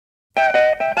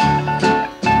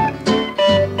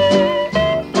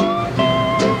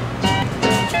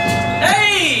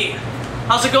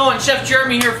How's it going? Chef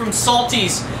Jeremy here from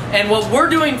Salty's, and what we're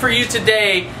doing for you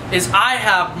today is I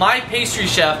have my pastry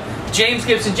chef, James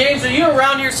Gibson. James, are you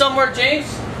around here somewhere,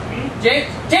 James? James?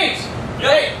 Yo,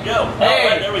 hey! yo. Hey! All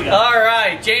right, there we go. All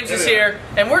right, James is here,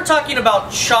 and we're talking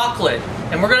about chocolate,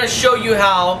 and we're going to show you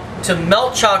how to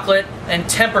melt chocolate and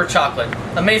temper chocolate.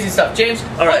 Amazing stuff. James,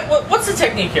 all right. what's the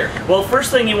technique here? Well, first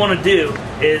thing you want to do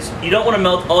is you don't want to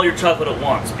melt all your chocolate at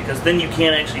once because then you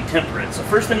can't actually temper it. So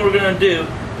first thing we're going to do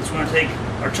is we're going to take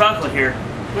our chocolate here,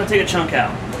 we're going to take a chunk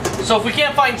out. So if we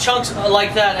can't find chunks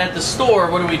like that at the store,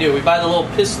 what do? We buy the little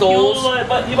pistols?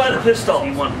 You buy the pistol.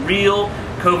 You want real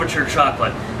couverture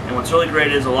chocolate. And what's really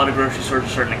great is a lot of grocery stores are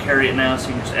starting to carry it now, so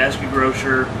you can just ask your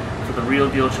grocer for the real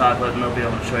deal chocolate and they'll be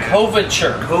able to show you.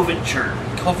 Couverture.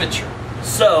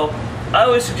 So, I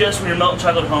always suggest when you're melting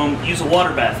chocolate at home, use a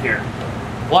water bath here.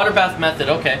 Water bath method,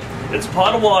 okay. It's a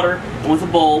pot of water with a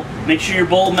bowl. Make sure your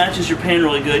bowl matches your pan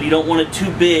really good. You don't want it too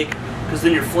big because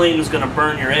then your flame is going to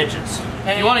burn your edges.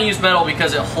 And you want to use metal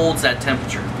because it holds that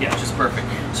temperature, which is perfect.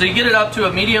 So you get it up to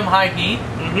a medium-high heat,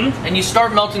 and you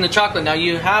start melting the chocolate. Now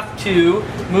you have to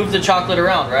move the chocolate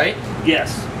around, right?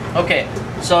 Yes. Okay,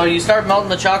 so you start melting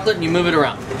the chocolate and you move it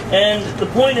around. And the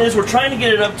point is we're trying to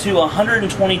get it up to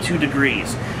 122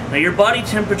 degrees. Now your body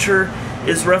temperature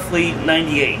is roughly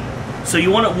 98. So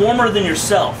you want it warmer than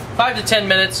yourself. 5 to 10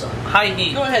 minutes, high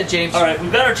heat. Go ahead, James. All right,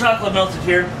 we've got our chocolate melted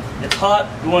here. It's hot.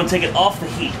 We want to take it off the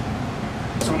heat.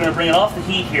 So we're going to bring it off the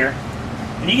heat here.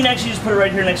 And you can actually just put it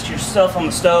right here next to yourself on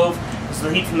the stove, so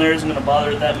the heat from there isn't going to bother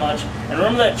it that much. And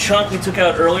remember that chunk we took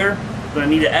out earlier? We're going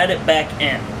to need to add it back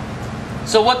in.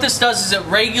 So what this does is it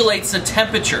regulates the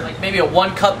temperature. Like maybe a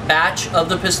 1 cup batch of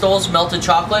the pistols melted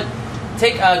chocolate.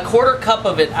 Take a 1/4 cup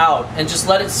of it out and just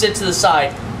let it sit to the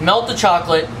side. Melt the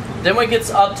chocolate. Then when it gets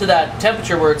up to that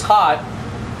temperature where it's hot,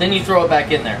 then you throw it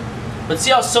back in there. But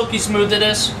see how silky smooth it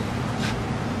is?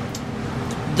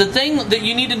 The thing that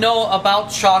you need to know about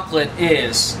chocolate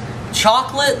is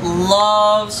chocolate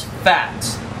loves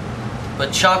fat,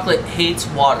 but chocolate hates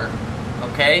water,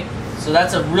 okay? So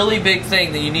that's a really big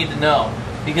thing that you need to know,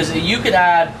 because you could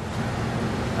add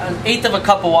 1/8 of a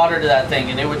cup of water to that thing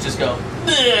and it would just go,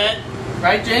 bleh.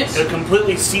 Right, James? It'll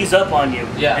completely seize up on you.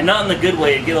 Yeah. And not in the good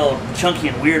way, it get all chunky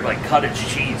and weird like cottage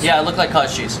cheese. Yeah, it looked like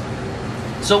cottage cheese.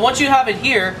 So once you have it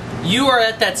here, you are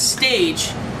at that stage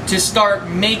to start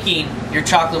making your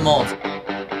chocolate molds.